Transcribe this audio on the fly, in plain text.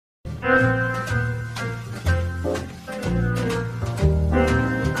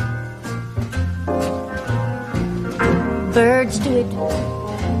Birds do it,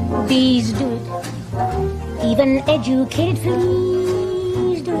 bees do it, even educated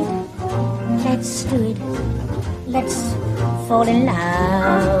fleas do it. Let's do it, let's fall in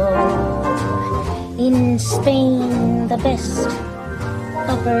love. In Spain, the best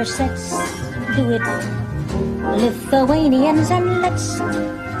upper sets do it. Lithuanians, and let's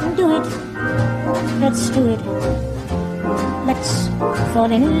do it, let's do it, let's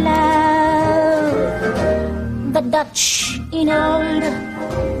fall in love. The Dutch in old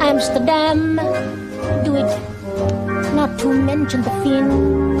Amsterdam do it, not to mention the Finn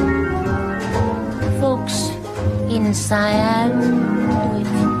folks in Siam do it.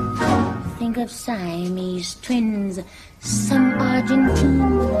 Think of Siamese twins, some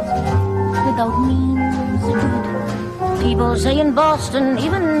Argentines without means do it. People say in Boston,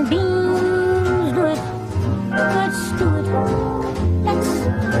 even beans do it. Let's do it, let's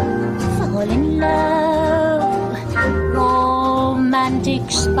fall in love.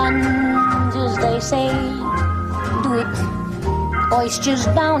 Romantic sponges, they say, do it. Oysters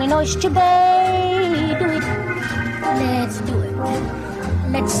down in Oyster Bay, do it. Let's do it,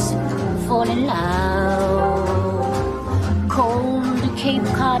 let's fall in love. Cold Cape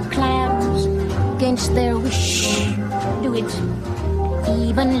Cod clams against their wish, do it.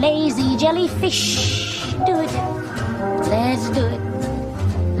 Even lazy jellyfish, do it. Let's do it,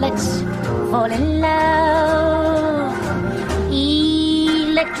 let's fall in love.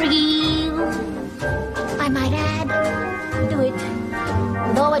 Electric eel, I might add, do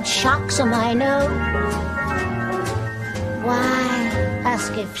it, though it shocks 'em, I know. Why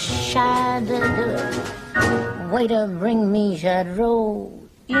ask if shad do it? Waiter, bring me shad roll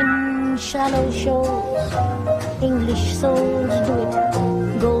in shallow shoals. English souls do it.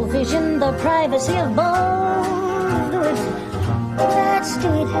 Goldfish in the privacy of bowls do it. Let's do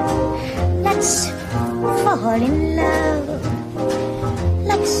it, let's fall in love.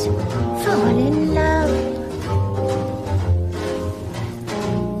 Let's fall in